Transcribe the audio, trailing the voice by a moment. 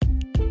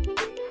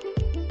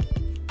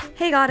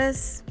Hey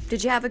Goddess,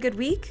 did you have a good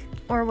week?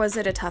 Or was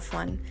it a tough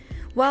one?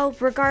 Well,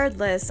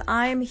 regardless,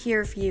 I'm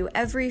here for you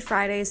every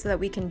Friday so that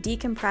we can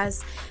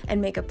decompress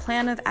and make a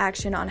plan of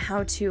action on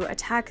how to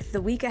attack the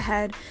week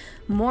ahead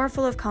more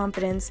full of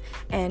confidence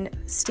and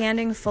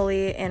standing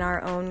fully in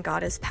our own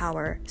goddess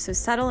power. So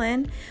settle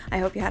in. I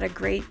hope you had a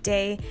great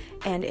day,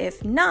 and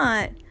if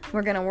not,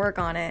 we're going to work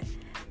on it.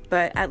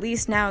 But at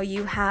least now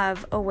you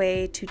have a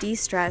way to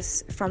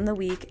de-stress from the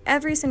week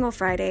every single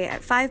Friday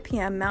at 5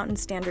 p.m. Mountain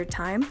Standard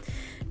Time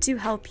to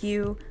help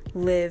you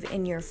live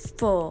in your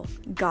full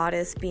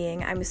goddess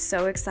being. I'm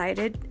so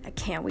excited. I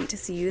can't wait to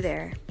see you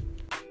there.